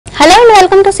Hello and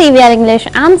welcome to CVR English.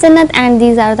 I'm Zinat and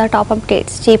these are the top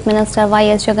updates. Chief Minister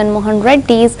Y.S. Jagan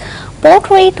Reddy's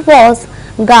portrait was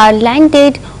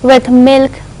garlanded with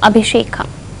milk abhishekam,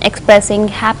 expressing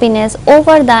happiness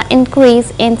over the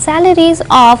increase in salaries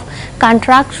of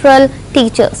contractual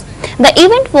teachers. The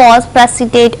event was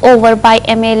presided over by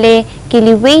MLA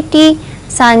Kiliveti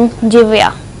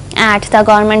Sanjivya at the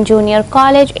Government Junior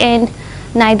College in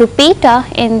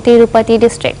Naidupeta in Tirupathi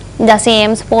district. The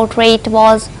CM's portrait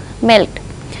was milked.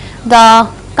 The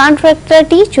contractor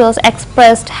teachers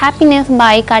expressed happiness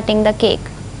by cutting the cake.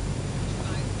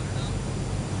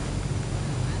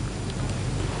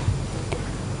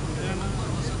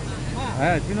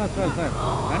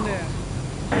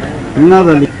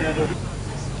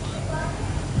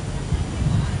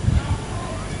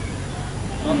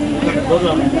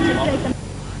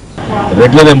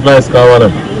 Regular employees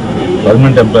కావాలని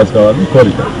permanent employees కావాలని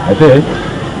కోరిక. అయితే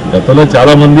గతంలో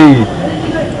చాలామంది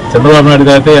చంద్రబాబు నాయుడు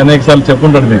గారు అయితే అనేక సార్లు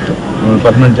చెప్పుకుంటాడు, మీకు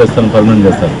పర్మనెంట్ చేస్తాను.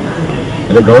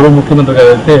 అదే గౌరవ ముఖ్యమంత్రి గారు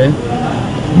అయితే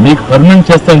మీకు పర్మనెంట్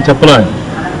చేస్తానని చెప్పలే,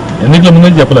 ఎన్నికల ముందే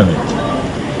చెప్పలేము.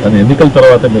 కానీ ఎన్నికల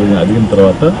తర్వాత మీరు అడిగిన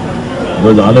తర్వాత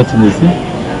ఈరోజు ఆలోచన చేసి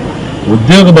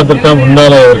ఉద్యోగ భద్రత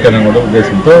ఉండాలా ఎవరికైనా కూడా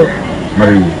ఉద్దేశంతో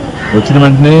మరి వచ్చిన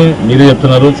వెంటనే మీరే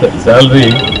చెప్తున్నారు శాలరీ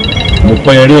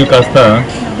 37,000 కాస్త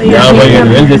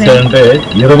 57,000 చేశారంటే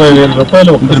 20,000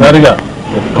 రూపాయలు ఒక్కసారిగా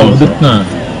ఒక్క ఉదిత్న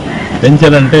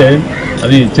పెంచారంటే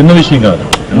అది చిన్న విషయం కాదు.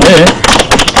 అంటే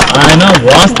ఆయన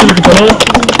వాస్తవికతలో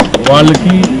వాళ్ళు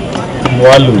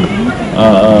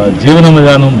జీవన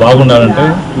విధానం బాగుండాలంటే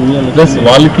ప్లస్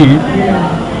వాళ్ళకి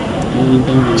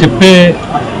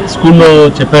స్కూల్లో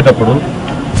చెప్పేటప్పుడు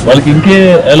వాళ్ళకి ఇంకే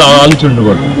ఎలా ఆలోచన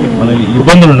ఉండకూడదు, మన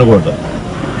ఇబ్బందులు ఉండకూడదు.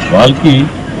 వాళ్ళకి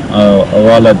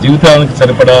వాళ్ళ జీవితానికి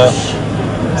సరిపడా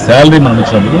శాలరీ మనం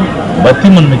ఇచ్చినప్పుడు, బత్తి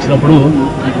మనం ఇచ్చినప్పుడు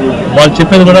వాళ్ళు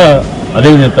చెప్పేది కూడా అదే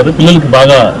చెప్తారు. పిల్లలకి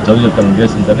బాగా చదువు చెప్తారు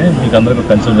ఉద్దేశంతోనే మీకు అందరికీ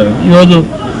కన్సల్ట్ జరిగింది. ఈరోజు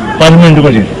పర్మనెంట్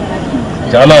కూడా చేయండి,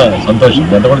 చాలా సంతోషం.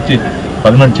 గంట కూడా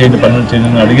పర్మనెంట్ చేయండి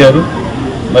అని అడిగారు.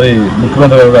 మరి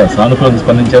ముఖ్యమంత్రి గారు కూడా సానుకూలంగా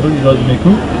స్పందించారు. ఈరోజు మీకు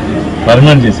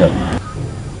పర్మనెంట్ చేశారు.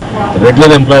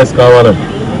 రెగ్యులర్ ఎంప్లాయీస్ కావాలని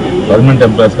పర్మనెంట్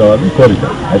ఎంప్లాయీస్ కావాలని కోరిక.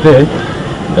 అయితే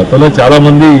గతంలో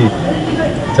చాలామంది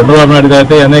చంద్రబాబు నాయుడు గారు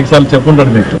అయితే అనేక సార్లు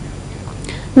చెప్పుకుంటాడు మీకు.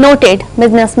 Noted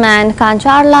businessman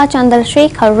Kancharla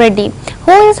Chandrasekhar Reddy,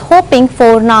 who is hoping for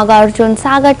Nagarjun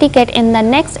Sagar ticket in the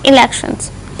next elections,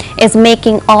 is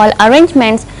making all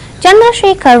arrangements.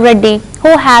 Chandrasekhar Reddy,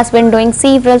 who has been doing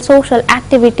several social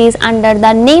activities under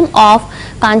the name of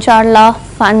Kancharla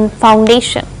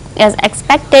Foundation, is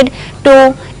expected to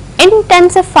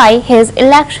intensify his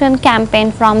election campaign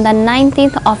from the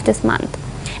 19th of this month.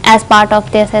 As part of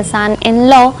this, his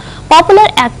son-in-law, popular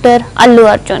actor Allu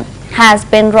Arjun, has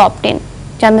been roped in.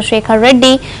 Chandrasekhar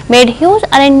Reddy made huge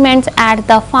arrangements at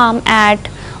the farm at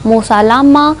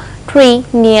Musalama tree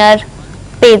near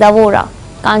Pedavora.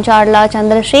 Kancharla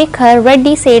Chandrasekhar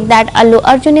Reddy said that Allu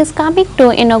Arjun is coming to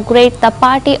inaugurate the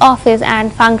party office and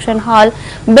function hall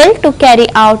built to carry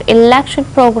out election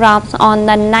programs on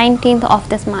the 19th of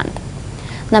this month.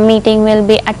 The meeting will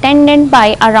be attended by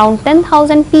around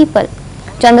 10,000 people.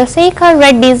 Chandrasekhar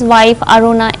Reddy's wife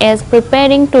Aruna is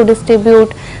preparing to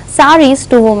distribute saris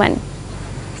to women.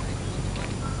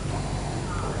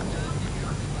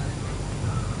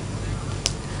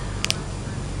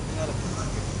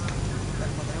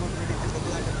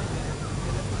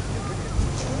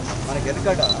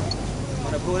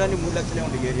 మన భూములన్నీ 3 లక్షలే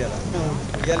ఉంది ఏరియాలో.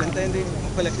 ఇవాళ ఎంత అయింది?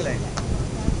 30 లక్షలు అయింది.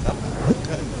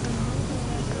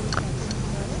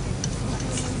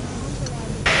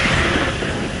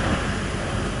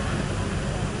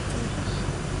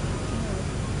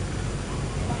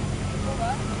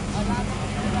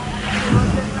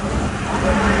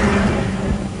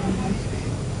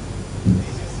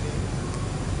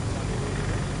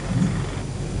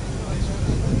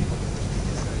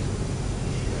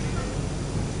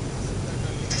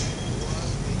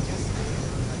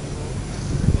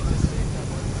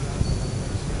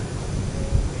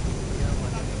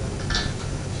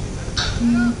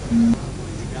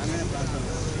 గ్రామీణ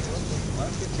ప్రాంతంలో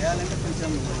వాళ్ళకి చేయాలంటే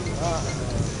కొంచెం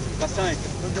కష్టం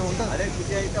అవుతుంది, కొంచెం ఉంటుంది. అదే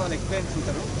సిటీ అయితే వాళ్ళు ఎక్స్పీరియన్స్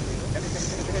ఉంటారు, కానీ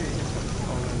ఖచ్చితంగా చేసేస్తారు.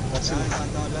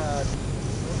 ప్రాంతం వల్ల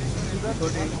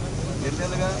తోటి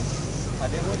జనరల్గా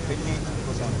అదేమో పెళ్లి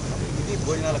కోసం, ఇది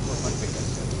భోజనాల కోసం అని పెట్టారు.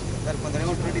 సార్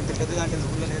కొందరేమో ఇంత పెద్దగా అంటే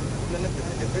ఊళ్ళలో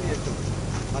డిఫరెంట్ చేస్తాం.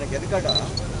 మనకి ఎందుకట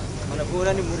మన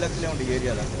భూములన్నీ 3 లక్షలే ఉండే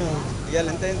ఏరియాలో. ఇవాళ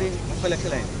ఎంత అయింది? 30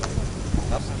 లక్షలు అయింది.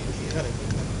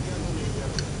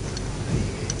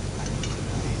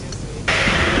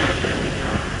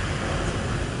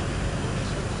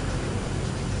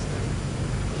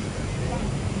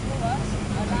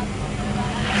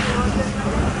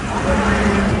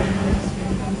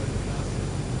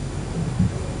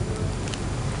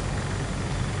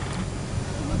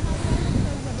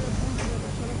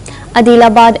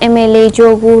 Adilabad MLA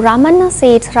Jogu Ramanna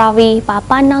said Ravi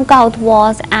Papanna Gaut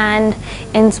was an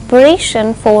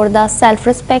inspiration for the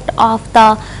self-respect of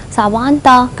the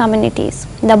Savanta communities.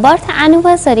 The birth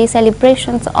anniversary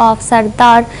celebrations of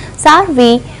Sardar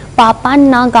Sarvi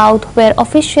Papanna Gaut were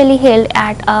officially held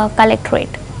at a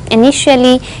collectorate.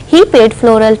 Initially, he paid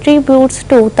floral tributes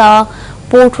to the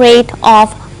portrait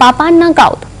of Papanna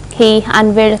Gaut. He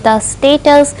unveiled the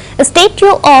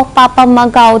statue of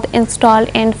Papanna Gaut installed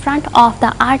in front of the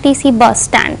RTC bus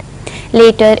stand.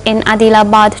 Later in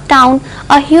Adilabad town,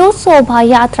 a huge Sobha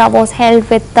Yatra was held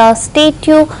with the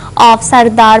statue of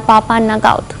Sardar Papanna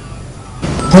Gaut.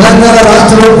 Telangana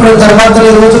రాష్ట్ర ఏర్పడిన తర్వాత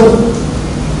ఈ రోజు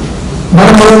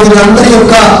అందరి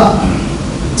యొక్క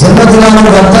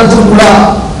జన్మదినాలను వర్ధంతులు కూడా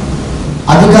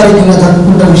అధికారికంగా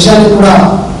జరుపుకున్న విషయాన్ని కూడా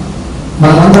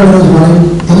మనమందరం రోజు మనకి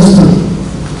తెలుస్తుంది.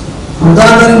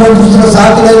 ఉదాహరణకు మనం చూస్తున్న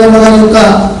సాకిలేదమ్మ గారి యొక్క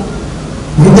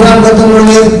విగ్రహం గతంలో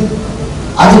లేదు,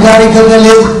 అధికారికంగా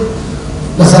లేదు.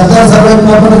 సర్దార్ సర్వై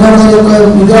పాపన్న గౌడ్ గారి యొక్క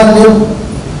విగ్రహాలు లేవు.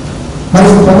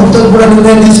 మరియు ప్రభుత్వం కూడా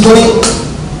నిర్ణయం తీసుకొని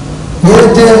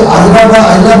ఏదైతే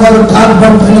హైదరాబాద్ టాప్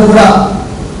బండ్ పైన కూడా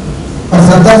మరి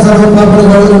సర్దార్ సర్వై పాపన్న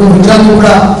గౌడ్ గారి విగ్రహాన్ని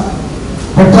కూడా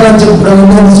పెట్టాలని చెప్పి కూడా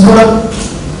నిర్ణయం తీసుకోవడం.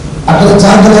 అక్కడ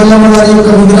చాకలేదమ్మ గారి యొక్క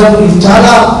విగ్రహం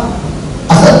చాలా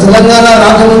అసలు తెలంగాణ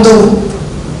రాకముందు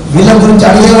వీళ్ళ గురించి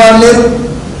అడిగేవాళ్ళు లేరు,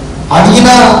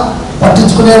 అడిగినా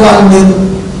పట్టించుకునే వాళ్ళు లేరు.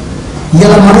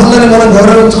 ఇలా మనల్ని మనం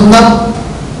గౌరవించుకుందాం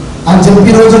అని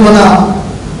చెప్పి రోజు మన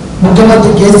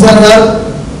ముఖ్యమంత్రి కేసీఆర్ గారు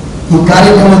ఈ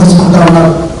కార్యక్రమం తీసుకుంటా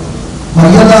ఉన్నారు. మరి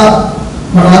ఇలా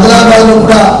మన ఆదిలాబాద్లో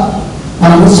కూడా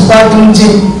మన మున్సిపాలిటీ నుంచి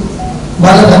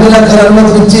వాళ్ళకి అన్ని రకాల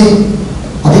అనుమతులు ఇచ్చి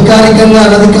అధికారికంగా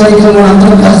అనధికారికంగా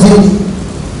అందరం కలిసి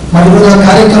మరి ఇలా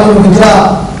కార్యక్రమం విగ్రహ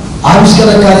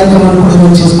ఆవిష్కరణ కార్యక్రమాన్ని కూడా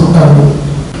మేము చేసుకుంటాము.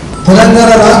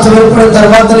 తెలంగాణ రాష్ట్రం ఏర్పడిన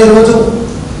తర్వాత ఈ రోజు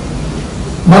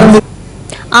మనం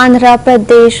Andhra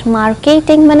Pradesh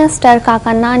Marketing Minister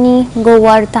Kakanani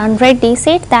Govardhan Reddy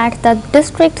said that the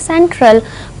district central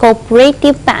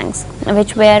cooperative banks,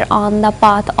 which were on the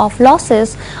path of losses,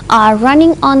 are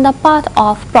running on the path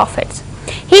of profits.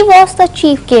 He was the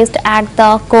chief guest at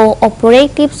the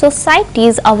Cooperative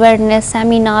Societies Awareness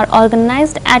Seminar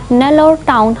organized at Nellore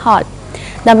Town Hall.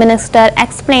 The minister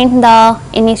explained the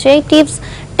initiatives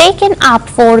taken up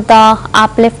for the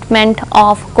upliftment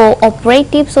of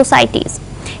cooperative societies.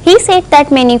 He said that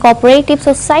many cooperative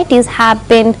societies have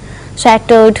been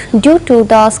shattered due to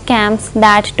the scams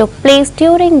that took place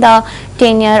during the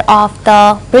tenure of the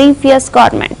previous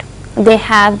government. They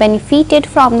have benefited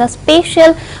from the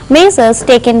special measures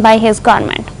taken by his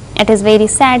government. It is very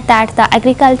sad that the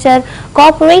agriculture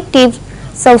cooperative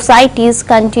societies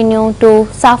continue to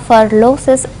suffer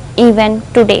losses even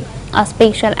today. A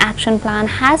special action plan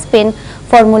has been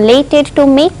formulated to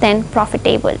make them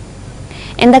profitable.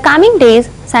 In the coming days,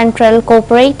 central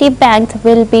cooperative banks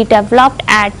will be developed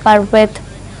at par with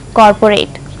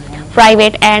corporate,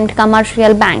 private and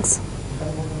commercial banks.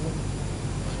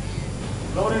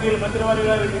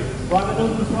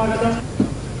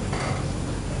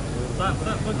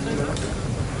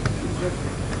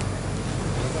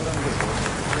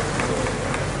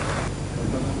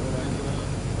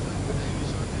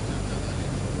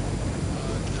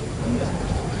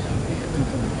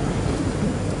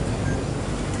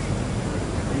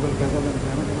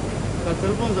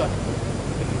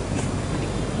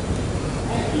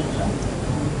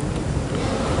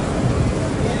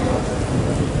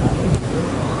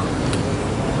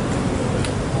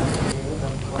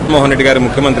 Mohan Reddy గారు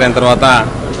ముఖ్యమంత్రి అయిన తర్వాత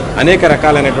అనేక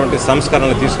రకాలైనటువంటి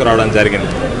సంస్కరణలు తీసుకురావడం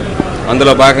జరిగింది.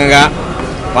 అందులో భాగంగా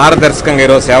పారదర్శకంగా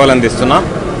ఈరోజు సేవలు అందిస్తున్నాం.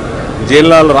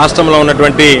 జిల్లాలో రాష్ట్రంలో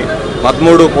ఉన్నటువంటి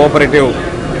 13 కోఆపరేటివ్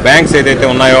బ్యాంక్స్ ఏదైతే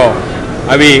ఉన్నాయో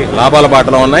అవి లాభాల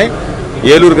బాటలో ఉన్నాయి.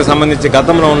 ఏలూరుకి సంబంధించి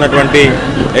గతంలో ఉన్నటువంటి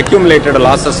అక్యుములేటెడ్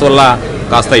లాసెస్ వల్ల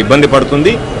కాస్త ఇబ్బంది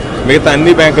పడుతుంది. మిగతా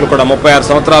అన్ని బ్యాంకులు కూడా 36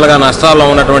 సంవత్సరాలుగా నష్టాల్లో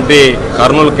ఉన్నటువంటి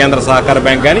కర్నూలు కేంద్ర సహకార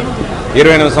బ్యాంక్ కానీ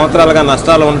 28 సంవత్సరాలుగా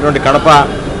నష్టాల్లో ఉన్నటువంటి కడప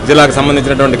జిల్లాకు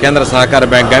సంబంధించినటువంటి కేంద్ర సహకార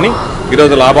బ్యాంక్ కానీ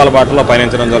ఈరోజు లాభాల బాటలో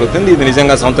పయనించడం జరుగుతుంది. ఇది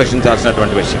నిజంగా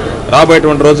సంతోషించాల్సినటువంటి విషయం.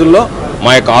 రాబోయేటువంటి రోజుల్లో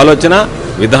మా యొక్క ఆలోచన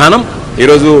విధానం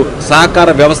ఈరోజు సహకార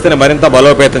వ్యవస్థని మరింత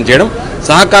బలోపేతం చేయడం,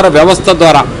 సహకార వ్యవస్థ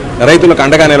ద్వారా రైతులకు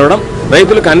అండగా నిలవడం,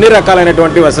 రైతులకు అన్ని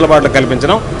రకాలైనటువంటి వెసులుబాట్లు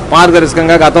కల్పించడం,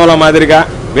 పారదర్శకంగా గతంలో మాదిరిగా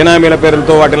బినామీల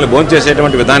పేరులతో వాటిని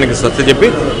భోంచేసేటువంటి విధానానికి స్వస్తి చెప్పి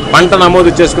పంట నమోదు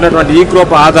చేసుకునేటువంటి ఈ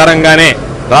క్రోప్ ఆధారంగానే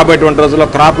రాబోయేటువంటి రోజుల్లో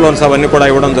క్రాప్ లోన్స్ అవన్నీ కూడా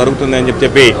ఇవ్వడం జరుగుతుంది అని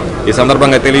చెప్పి ఈ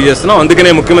సందర్భంగా తెలియజేస్తున్నాం. అందుకనే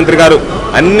ముఖ్యమంత్రి గారు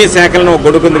అన్ని శాఖలను ఒక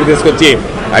గొడుగు కిందకి తీసుకొచ్చి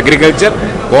agriculture,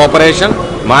 cooperation,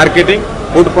 marketing,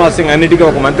 food processing అన్నిటికీ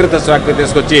ఒక మంత్రిత్వ శాఖ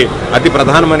తీసుకొచ్చి అతి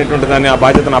ప్రధానమైనటువంటి దాన్ని ఆ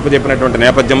బాధ్యతను అప్పచెప్పినటువంటి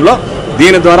నేపథ్యంలో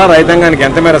దీని ద్వారా రైతాంగానికి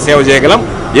ఎంత మేర సేవ చేయగలం,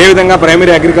 ఏ విధంగా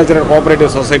ప్రైమరీ అగ్రికల్చరల్ కోఆపరేటివ్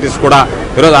సొసైటీస్ కూడా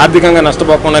ఈరోజు ఆర్థికంగా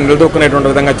నష్టపోకుండా నిలదొక్కునేటువంటి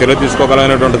విధంగా చర్యలు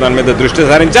తీసుకోగలనేటువంటి దాని మీద దృష్టి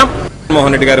సారించాం.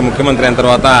 జగన్మోహన్ రెడ్డి గారి ముఖ్యమంత్రి అయిన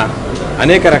తర్వాత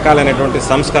అనేక రకాలైనటువంటి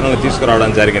సంస్కరణలు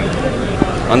తీసుకురావడం జరిగింది.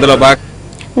 అందులో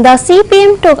The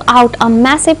CPM took out a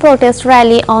massive protest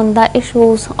rally on the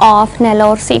issues of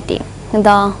Nellore city.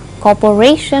 The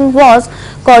corporation was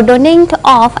cordoned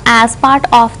off as part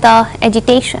of the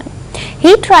agitation.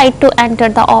 He tried to enter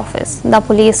the office. The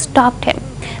police stopped him.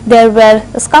 There were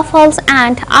scuffles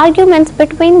and arguments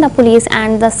between the police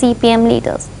and the CPM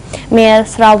leaders. Mayor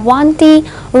Sravanti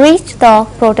reached the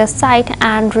protest site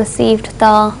and received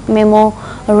the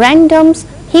memorandums.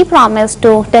 He promised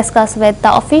to discuss with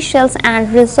the officials and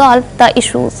resolve the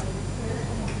issues.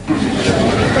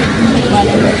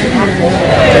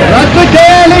 రద్దు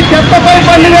చేయాలి చెత్తపై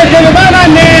పన్ను వేసే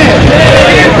విధానాన్ని,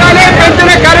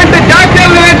 పెంచిన current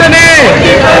ఛార్జీలు వెంటనే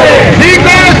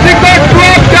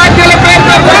ఛార్జీల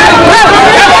పేరుతో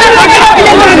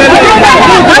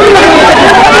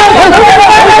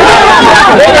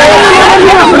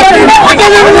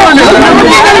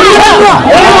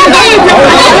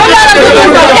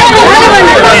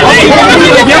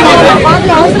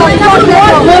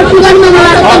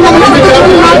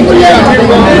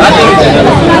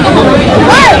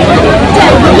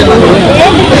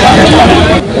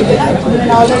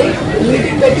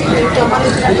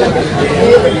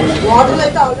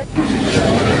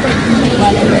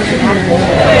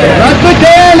రద్దు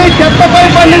చేయాలి చెత్తపై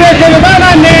పన్ను వేసే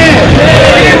విధానాన్ని,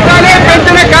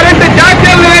 పెంచిన కరెంటు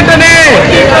ఛార్జీలు వెంటనే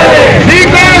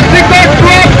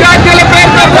ఛార్జీల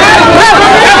పేరుతో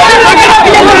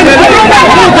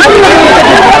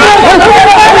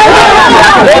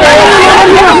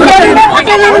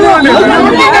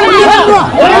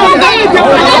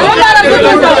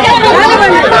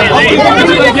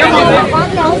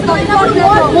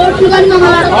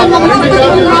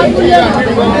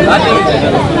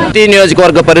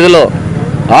నియోజకవర్గ పరిధిలో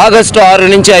ఆగస్టు 6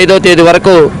 నుంచి 5వ తేదీ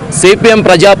వరకు సిపిఎం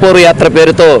ప్రజాపోరు యాత్ర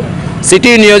పేరుతో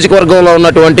సిటీ నియోజకవర్గంలో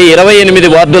ఉన్నటువంటి 28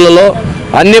 వార్డులలో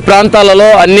అన్ని ప్రాంతాలలో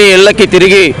అన్ని ఇళ్లకి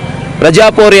తిరిగి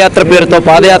ప్రజాపోరు యాత్ర పేరుతో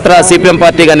పాదయాత్ర సిపిఎం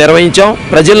పార్టీగా నిర్వహించాం.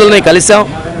 ప్రజలని కలిసాం.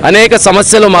 అనేక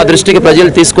సమస్యలు మా దృష్టికి ప్రజలు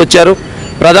తీసుకొచ్చారు.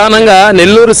 ప్రధానంగా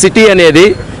నెల్లూరు సిటీ అనేది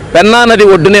పెన్నా నది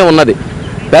ఒడ్డునే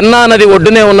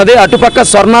ఉన్నది. అటుపక్క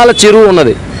స్వర్ణాల చెరువు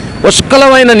ఉన్నది.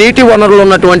 పుష్కలమైన నీటి వనరులు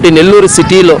ఉన్నటువంటి నెల్లూరు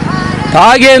సిటీలో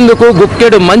తాగేందుకు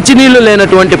గుక్కెడు మంచినీళ్లు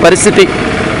లేనటువంటి పరిస్థితి.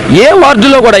 ఏ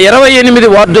వార్డులో కూడా 28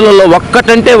 వార్డులలో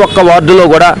ఒక్కటంటే ఒక్క వార్డులో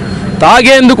కూడా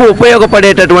తాగేందుకు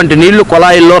ఉపయోగపడేటటువంటి నీళ్లు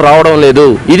కొలాయిల్లో రావడం లేదు.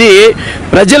 ఇది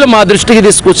ప్రజలు మా దృష్టికి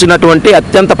తీసుకొచ్చినటువంటి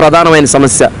అత్యంత ప్రధానమైన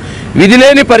సమస్య.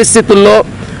 విధిలేని పరిస్థితుల్లో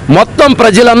మొత్తం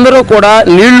ప్రజలందరూ కూడా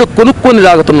నీళ్లు కొనుక్కొని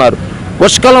తాగుతున్నారు.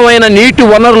 పుష్కలమైన నీటి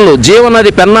వనరులు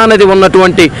జీవనది పెన్నా నది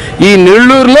ఉన్నటువంటి ఈ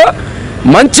నెల్లూరులో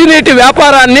మంచినీటి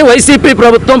వ్యాపారాన్ని వైసీపీ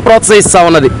ప్రభుత్వం ప్రోత్సహిస్తూ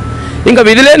ఉన్నది. ఇంకా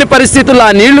విధిలేని పరిస్థితుల్లో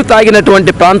ఆ నీళ్లు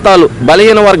తాగినటువంటి ప్రాంతాలు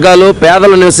బలహీన వర్గాలు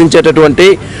పేదలు నివసించేటటువంటి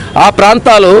ఆ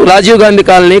ప్రాంతాలు రాజీవ్ గాంధీ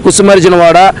కాలనీ,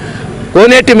 కుసుమర్జనవాడ,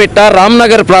 కోనేటిమిట్ట,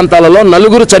 రామ్నగర్ ప్రాంతాలలో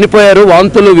 4 చనిపోయారు.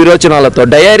 వాంతులు విరోచనాలతో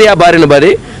డయేరియా బారిన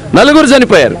పడి 4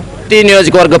 చనిపోయారు. ఈ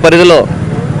నియోజకవర్గ పరిధిలో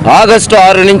ఆగస్టు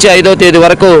 6 నుంచి 5వ తేదీ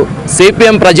వరకు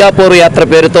సిపిఎం ప్రజాపోరు యాత్ర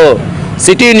పేరుతో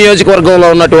సిటీ నియోజకవర్గంలో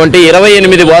ఉన్నటువంటి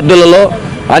 28 వార్డులలో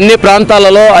అన్ని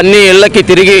ప్రాంతాలలో అన్ని ఇళ్లకి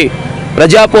తిరిగి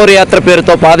ప్రజాపోరు యాత్ర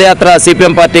పేరుతో పాదయాత్ర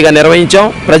సిపిఎం పార్టీగా నిర్వహించాం.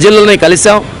 ప్రజలని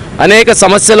కలిసాం. అనేక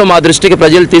సమస్యలు మా దృష్టికి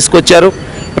ప్రజలు తీసుకొచ్చారు.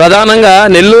 ప్రధానంగా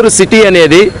నెల్లూరు సిటీ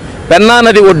అనేది పెన్నా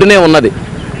నది ఒడ్డునే ఉన్నది.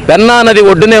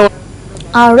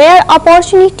 A rare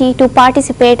opportunity to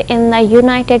participate in the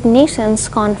United Nations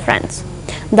conference.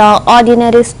 The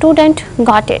ordinary student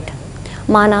got it.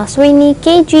 Manaswini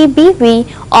KGBV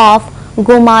of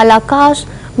Gumalakash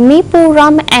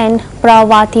Mipuram and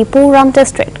Pravatipuram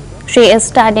district. She is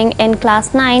studying in class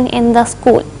 9 in the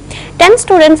school. 10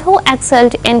 students who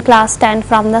excelled in class 10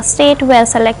 from the state were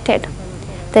selected.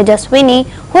 Tejaswini,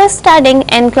 who is studying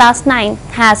in class 9,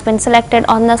 has been selected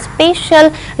on the special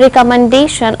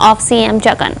recommendation of CM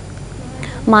Jagan.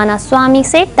 Manaswamy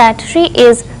said that she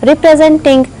is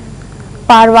representing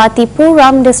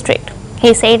Parvatipuram district.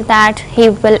 He said that he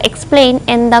will explain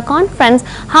in the conference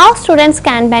how students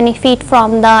can benefit from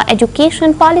the education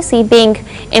policy being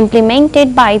implemented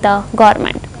by the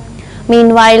government.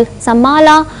 Meanwhile,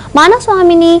 Samala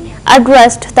Manaswamini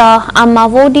addressed the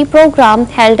Ammavodi program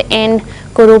held in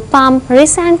Kurupam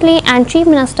recently, and Chief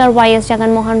Minister Y.S.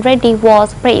 Jagan Mohan Reddy was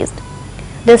praised.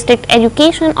 District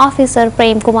Education Officer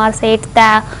Prem Kumar said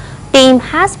the team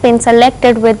has been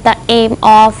selected with the aim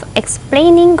of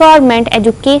explaining government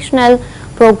educational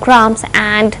programs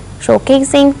and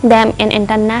showcasing them in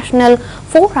international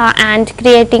fora and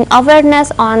creating awareness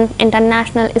on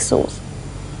international issues.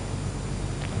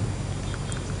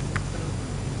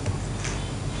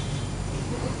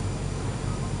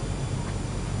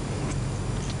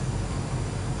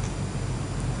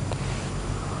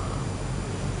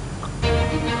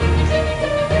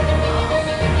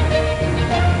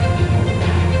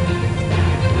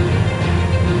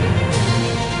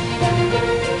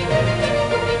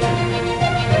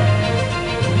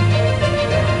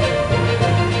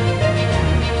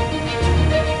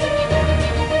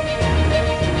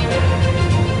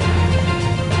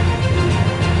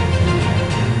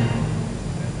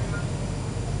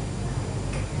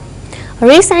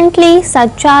 Recently,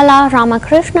 Sajjala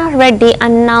Ramakrishna Reddy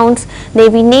announced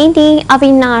Devineni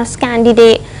Avinash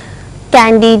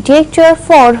candidature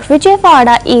for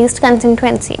Vijayawada East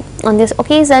constituency. On this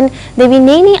occasion,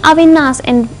 Devineni Avinash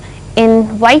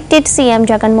invited CM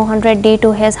Jagan Mohan Reddy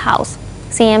to his house.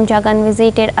 CM Jagan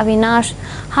visited Avinash's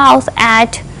house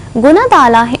at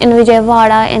Gunadala in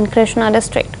Vijayawada in Krishna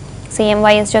district. CM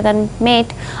YS Jagan met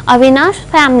Avinash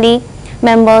family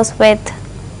members with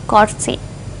courtesy.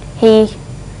 He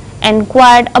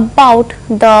inquired about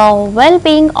the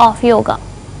well-being of yoga.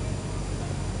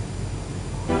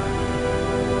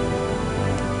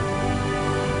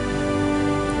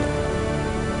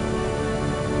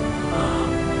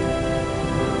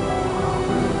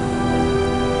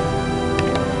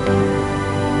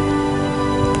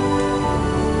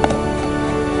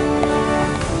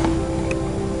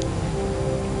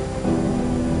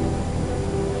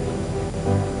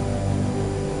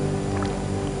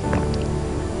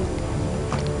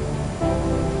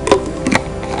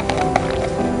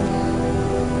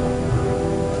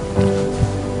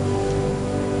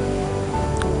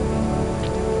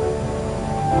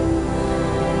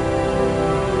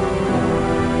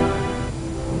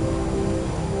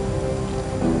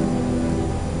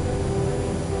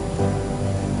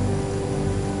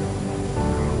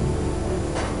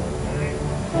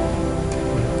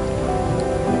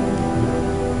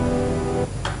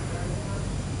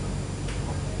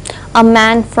 A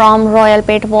man from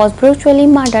Royalpet was brutally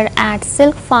murdered at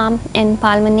Silk Farm in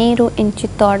Palmaneru in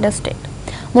Chittor district.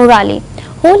 Murali,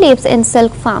 who lives in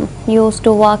Silk Farm, used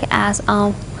to work as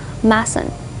a mason.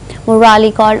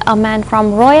 Murali called a man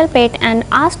from Royalpet and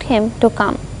asked him to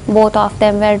come. Both of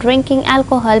them were drinking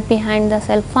alcohol behind the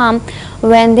Silk Farm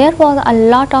when there was a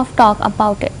lot of talk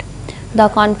about it. The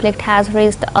conflict has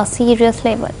reached a serious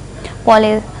level.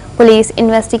 Police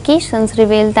investigations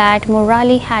revealed that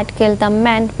Murali had killed the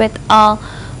man with a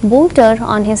boulder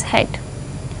on his head.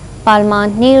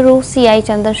 Palmaneru CI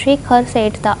Chandrasekhar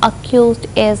said the accused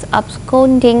is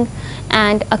absconding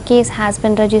and a case has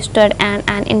been registered and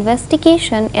an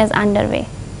investigation is underway.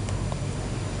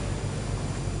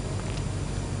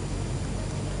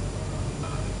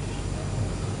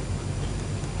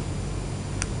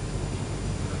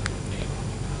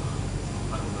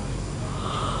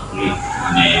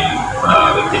 అనే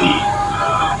వ్యక్తిని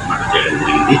murder చేయడం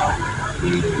జరిగింది.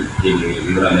 దీని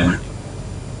వివరాలు ఏమంటే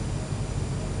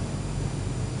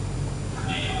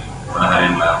 16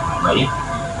 ఏళ్ల అబ్బాయి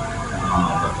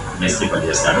మేస్త్రి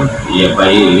పనిచేస్తాడు. ఈ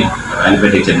అబ్బాయి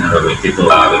రాయలపేటకి చెందిన వ్యక్తితో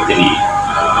ఆ వ్యక్తిని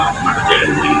మర్డర్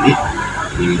చేయడం జరిగింది.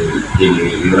 దీని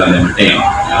వివరాలు ఏమంటే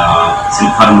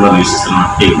సిల్క్ ఫార్మ్లో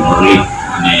నివసిస్తున్నటువంటి మురళి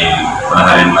అనే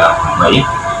 16 ఏళ్ల అబ్బాయి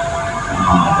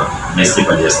మేస్త్రి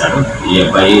పనిచేస్తాడు. ఈ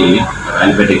అబ్బాయి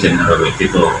రాయలపేటకి చెందిన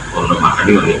వ్యక్తితో ఫోన్లో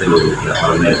మాట్లాడి వాళ్ళిద్దరు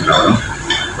పొలం మీదకి రావడం,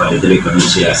 వాళ్ళిద్దరు ఇక్కడ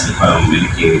నుంచి ఆ శిల్పారం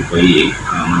మీదకి పోయి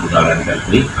మందు తాగడానికి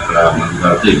కలిపి అక్కడ మందు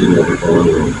తాగుతూ ఇద్దరు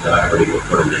ఒకరికొకరు దారబడి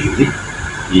కొట్టుకోవడం జరిగింది.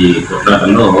 ఈ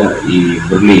కొట్లాటంలో ఈ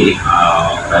మురళి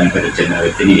రాయలపేటకి చెందిన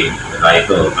వ్యక్తిని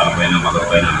రాయితో తలపైన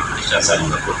మగపైన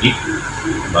నిశ్వాసాలంగా కొట్టి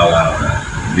బాగా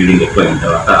బ్లీడింగ్ ఎక్కువైన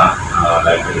తర్వాత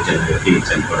రాయలపేటకి చెందిన వ్యక్తి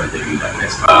చనిపోవడం జరిగింది.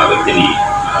 ఆ వ్యక్తిని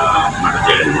మర్డర్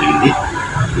చేయడం జరిగింది.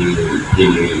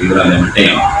 దీని వివరాలు ఏమంటే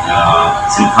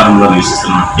సిల్క్ ఫార్మ్లో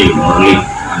నివసిస్తున్నటువంటి మురళి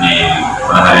అనే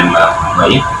 16 ఏళ్ల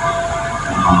అబ్బాయి.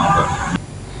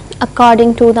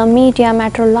 According to the Media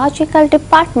Meteorological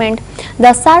Department,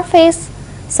 the surface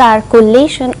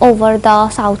circulation over the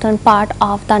southern part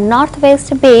of the northwest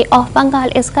Bay of Bengal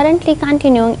is currently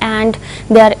continuing and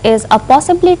there is a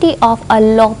possibility of a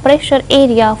low pressure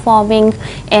area forming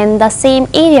in the same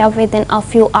area within a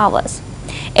few hours.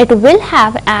 It will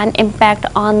have an impact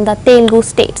on the Telugu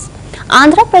states.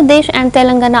 Andhra Pradesh and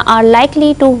Telangana are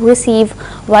likely to receive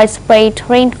widespread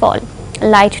rainfall.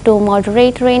 Light to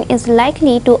moderate rain is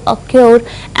likely to occur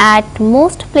at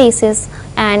most places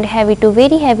and heavy to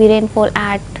very heavy rainfall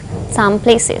at some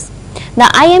places. The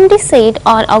IMD said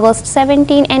on August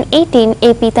 17 and 18,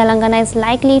 AP Telangana is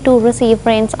likely to receive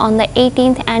rains on the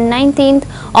 18th and 19th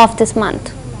of this month.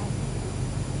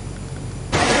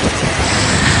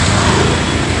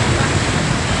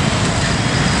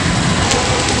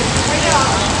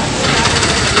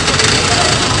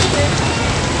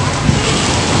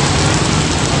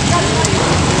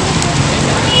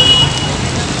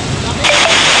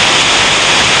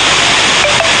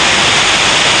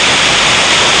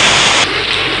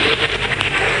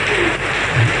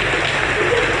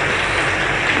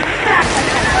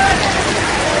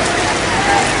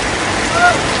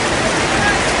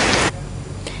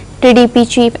 TDP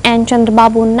chief N.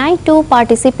 Chandrababu Naidu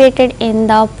participated in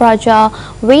the Praja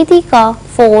Vedika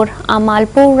for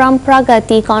Amalpuram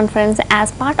Pragati conference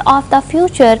as part of the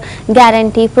Future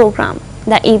Guarantee program.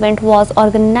 The event was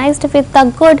organized with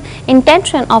the good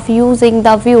intention of using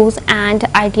the views and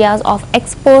ideas of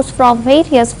experts from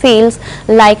various fields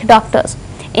like doctors,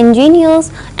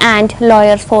 engineers and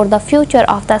lawyers for the future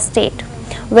of the state.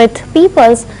 With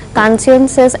people's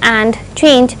consciences and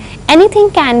change, anything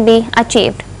can be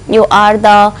achieved. You are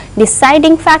the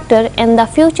deciding factor in the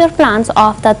future plans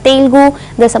of the Telugu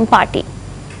Desam party.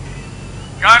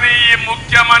 కానీ ఈ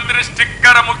ముఖ్యమంత్రి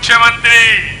sticker ముఖ్యమంత్రి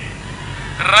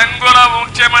రంగుల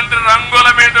ముఖ్యమంత్రి రంగుల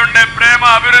మీద ఉండే ప్రేమ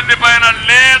అభివృద్ధి పైన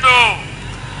లేదు.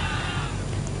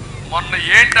 మొన్న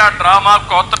ఏంటి ఆ డ్రామా?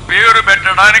 కొత్త పేరు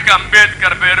పెట్టడానికి,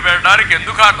 అంబేద్కర్ పేరు పెట్టడానికి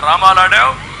ఎందుకు ఆ డ్రామాలు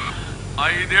ఆడావు?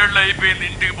 5 ఏళ్ళు అయిపోయింది,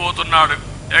 ఇంటికి పోతున్నాడు.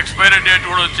 ఎక్స్పైరీ డేట్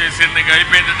కూడా వచ్చేసింది, ఇంకా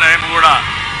అయిపోయింది టైం కూడా.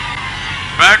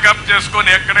 బ్యాకప్ చేసుకొని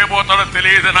ఎక్కడికి పోతాడో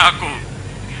తెలియదు నాకు.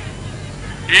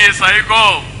 ఈ సైకో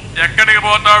ఎక్కడికి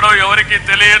పోతాడో ఎవరికి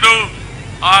తెలియదు.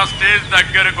 ఆ స్టేజ్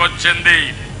దగ్గరికి వచ్చింది.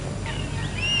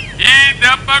 ఈ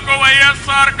దెబ్బకు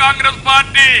వైఎస్ఆర్ కాంగ్రెస్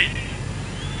పార్టీ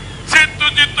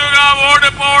చిత్తుగా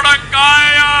ఓడిపోవడం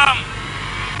ఖాయం.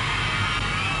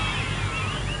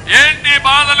 ఏంటి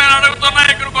బాధలను అడుగుతున్నా?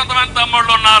 ఇక్కడ కొంతమంది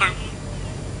తమ్ముళ్ళు ఉన్నారు,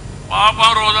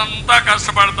 పాపం రోజంతా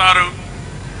కష్టపడతారు,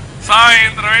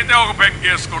 సాయంత్రం అయితే ఒక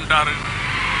పెగ్గేసుకుంటారు.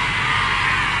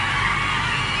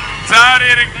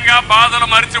 శారీరకంగా బాధలు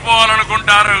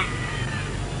మర్చిపోవాలనుకుంటారు.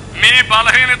 మీ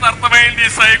బలహీనత అర్థమైంది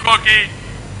సైకోకి.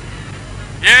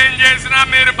 ఏం చేసినా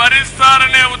మీరు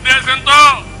భరిస్తారనే ఉద్దేశంతో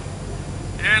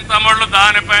ఏం తమ్ముళ్ళు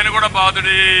దానిపైన కూడా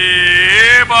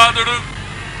బాధుడు.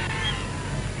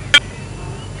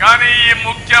 కానీ ఈ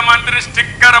ముఖ్యమంత్రి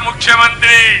స్టిక్కర్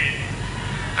ముఖ్యమంత్రి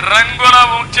రంగుల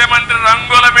ముఖ్యమంత్రి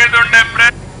రంగుల మీద ఉండే ప్రేమ.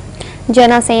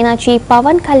 Janasena Chief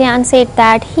Pawan Kalyan said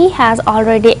that he has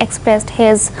already expressed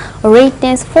his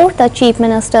readiness for the Chief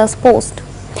Minister's post.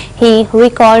 He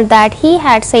recalled that he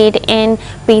had said in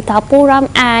Pithapuram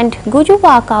and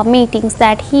Gujuvaka meetings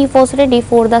that he was ready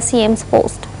for the CM's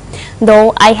post. Though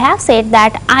I have said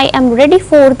that I am ready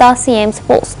for the CM's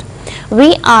post. We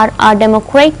are a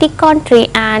democratic country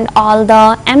and all the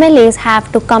MLAs have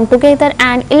to come together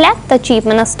and elect the Chief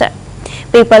Minister.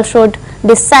 People should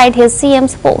decide his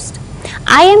CM's post.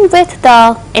 I am with the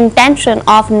intention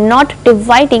of not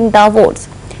dividing the votes.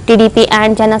 TDP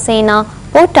and Janasena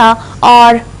Pota, or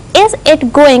is it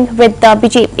going with the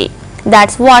BJP?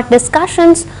 That's what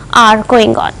discussions are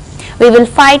going on. We will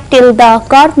fight till the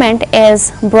government is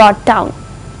brought down.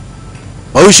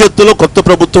 భవిష్యత్తులో కొత్త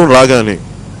ప్రభుత్వం రాగానే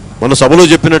మన సభలో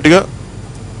చెప్పినట్టుగా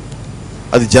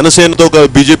అది జనసేనతో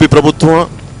BJP ప్రభుత్వమా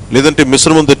లేదంటే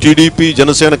మిశ్రమంతో టీడీపీ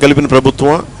జనసేన కలిపిన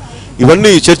ప్రభుత్వమా,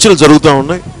 ఇవన్నీ చర్చలు జరుగుతూ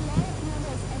ఉన్నాయి.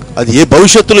 అది ఏ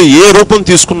భవిష్యత్తులో ఏ రూపం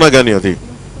తీసుకున్నా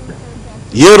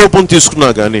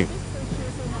కానీ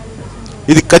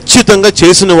ఇది ఖచ్చితంగా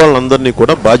చేసిన వాళ్ళందరినీ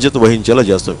కూడా బాధ్యత వహించేలా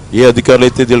చేస్తారు. ఏ అధికారులు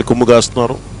అయితే వీళ్ళు కొమ్ము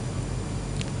కాస్తున్నారో,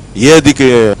 ఏ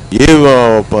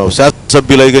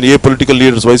శాసనసభ్యులు కానీ ఏ పొలిటికల్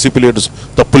లీడర్స్ వైసీపీ లీడర్స్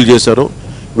తప్పులు చేశారో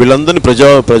వీళ్ళందరినీ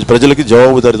ప్రజలకి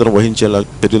జవాబుదారీతనం వహించేలా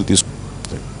చర్యలు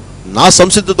తీసుకుంటారు. నా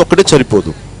సంసిద్ధత ఒక్కటే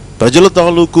సరిపోదు, ప్రజల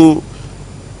తాలూకు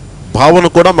భావన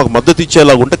కూడా మాకు మద్దతు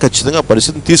ఇచ్చేలా ఉంటే ఖచ్చితంగా ఆ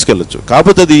పరిస్థితిని తీసుకెళ్లొచ్చు.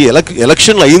 కాకపోతే అది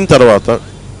ఎలక్షన్లు అయిన తర్వాత,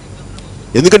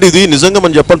 ఎందుకంటే ఇది నిజంగా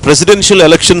మనం చెప్పాలి ప్రెసిడెన్షియల్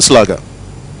ఎలక్షన్స్ లాగా,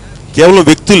 కేవలం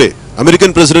వ్యక్తులే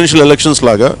అమెరికన్ ప్రెసిడెన్షియల్ ఎలక్షన్స్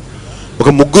లాగా ఒక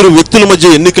 3 వ్యక్తుల మధ్య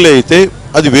ఎన్నికలే అయితే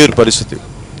అది వేరు పరిస్థితి.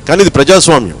 కానీ ఇది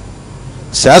ప్రజాస్వామ్యం,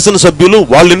 శాసనసభ్యులు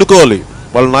వాళ్ళు ఎన్నుకోవాలి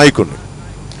వాళ్ళ నాయకుడిని.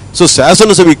 సో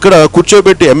శాసనసభ ఇక్కడ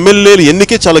కూర్చోబెట్టి ఎమ్మెల్యేలు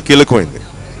ఎన్నికే చాలా కీలకమైంది.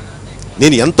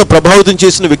 నేను ఎంత ప్రభావితం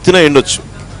చేసిన వ్యక్తినా ఎండొచ్చు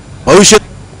భవిష్యత్.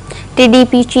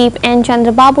 TDP Chief N.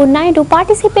 Chandrababu Naidu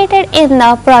participated in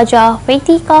the Praja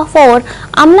Vedika for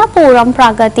Amlapuram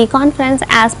Pragati conference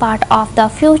as part of the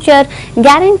Future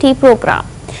Guarantee program.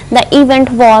 The event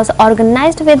was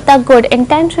organized with the good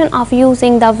intention of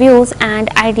using the views and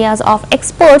ideas of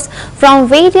experts from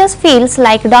various fields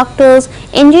like doctors,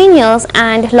 engineers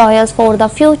and lawyers for the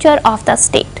future of the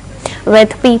state.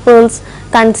 With people's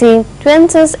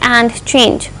consequences and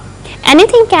change,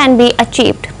 anything can be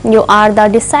achieved. You are the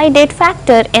decided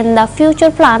factor in the future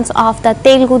plans of the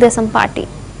Telugu Desam party.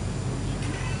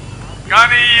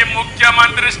 కానీ ఈ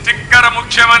ముఖ్యమంత్రి sticker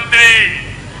ముఖ్యమంత్రి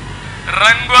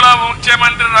రంగుల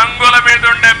ముఖ్యమంత్రి రంగుల మీద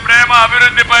ఉండే ప్రేమ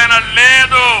అభివృద్ధి పైన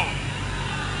లేదు.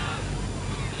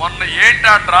 మొన్న ఏంటి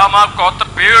ఆ డ్రామా? కొత్త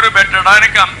పేరు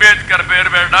పెట్టడానికి, అంబేద్కర్ పేరు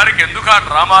పెట్టడానికి ఎందుకు ఆ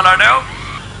డ్రామాలు ఆడావు?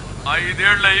 5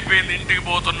 ఏళ్ళు అయిపోయింది, ఇంటికి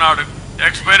పోతున్నాడు.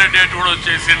 ఎక్స్పైరీ డేట్ కూడా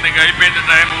వచ్చేసింది, ఇంకా అయిపోయింది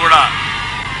టైం కూడా.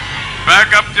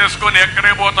 బ్యాకప్ చేసుకొని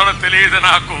ఎక్కడికి పోతాడో తెలియదు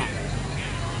నాకు.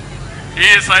 ఈ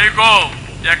సైకో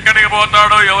ఎక్కడికి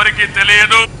పోతాడో ఎవరికి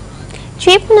తెలియదు.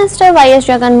 Chief Minister Y.S.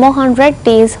 Jagan Mohan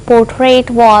Reddy's portrait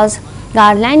was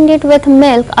garlanded with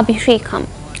milk abhishekam,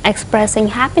 expressing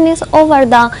happiness over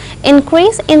the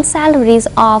increase in salaries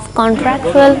of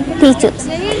contractual teachers.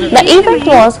 The event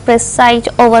was presided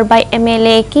over by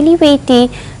MLA Kiliveti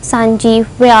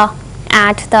Sanjeevya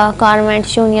at the Government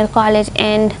Junior College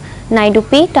in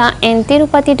Naidupeta in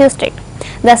Tirupati district.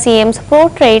 The CM's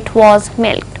portrait was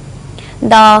milked.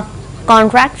 The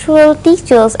contractual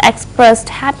teachers expressed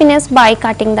happiness by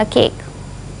cutting the cake.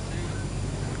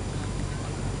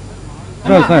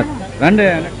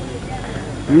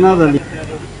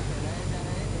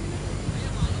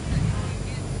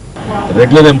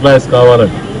 Regular employees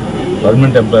కావాలని,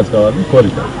 permanent employees కావాలని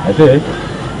కోరిక. అయితే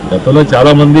గతంలో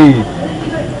చాలామంది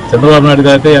చంద్రబాబు నాయుడు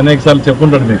గారు అయితే అనేక సార్లు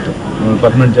చెప్పుకుంటాడు మీకు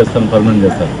పర్మనెంట్ చేస్తాను.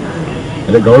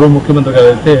 అదే గౌరవ ముఖ్యమంత్రి గారు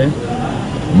అయితే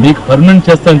మీకు పర్మనెంట్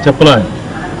చేస్తానని చెప్పలే,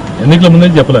 ఎన్నికల ముందే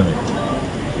చెప్పలేము.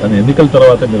 కానీ ఎన్నికల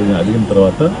తర్వాత మీరు అడిగిన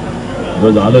తర్వాత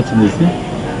ఈరోజు ఆలోచన చేసి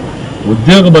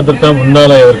ఉద్యోగ భద్రత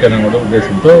ఉండాలా ఎవరికైనా కూడా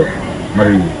ఉద్దేశంతో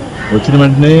మరి వచ్చిన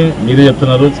వెంటనే మీరే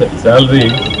చెప్తున్నారు శాలరీ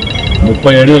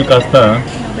 37,000 కాస్త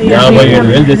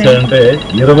 57,000 చేశారంటే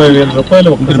 20,000 రూపాయలు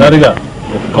ఒక్కసారిగా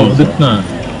ఒక్క ఉదిత్న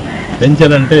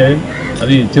పెంచారంటే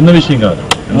అది చిన్న విషయం కాదు.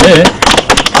 అంటే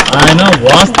ఆయన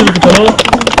వాస్తవికతలో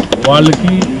వాళ్ళు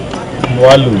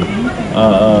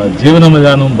జీవన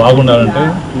విధానం బాగుండాలంటే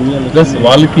ప్లస్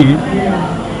వాళ్ళకి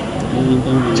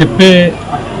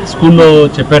స్కూల్లో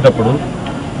చెప్పేటప్పుడు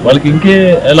వాళ్ళకి ఇంకే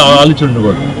ఎలా ఆలోచన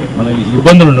ఉండకూడదు, మన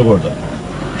ఇబ్బందులు ఉండకూడదు.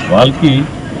 వాళ్ళకి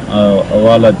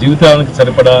వాళ్ళ జీవితానికి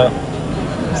సరిపడా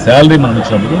శాలరీ మనం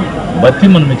ఇచ్చినప్పుడు, బత్తి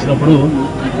మనం ఇచ్చినప్పుడు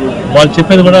వాళ్ళు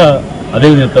చెప్పేది కూడా అదే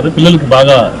చెప్తారు పిల్లలకి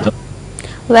బాగా.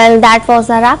 Well, that was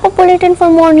a wrap-up bulletin. For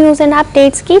more news and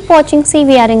updates, keep watching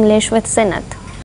CVR English with Sinath.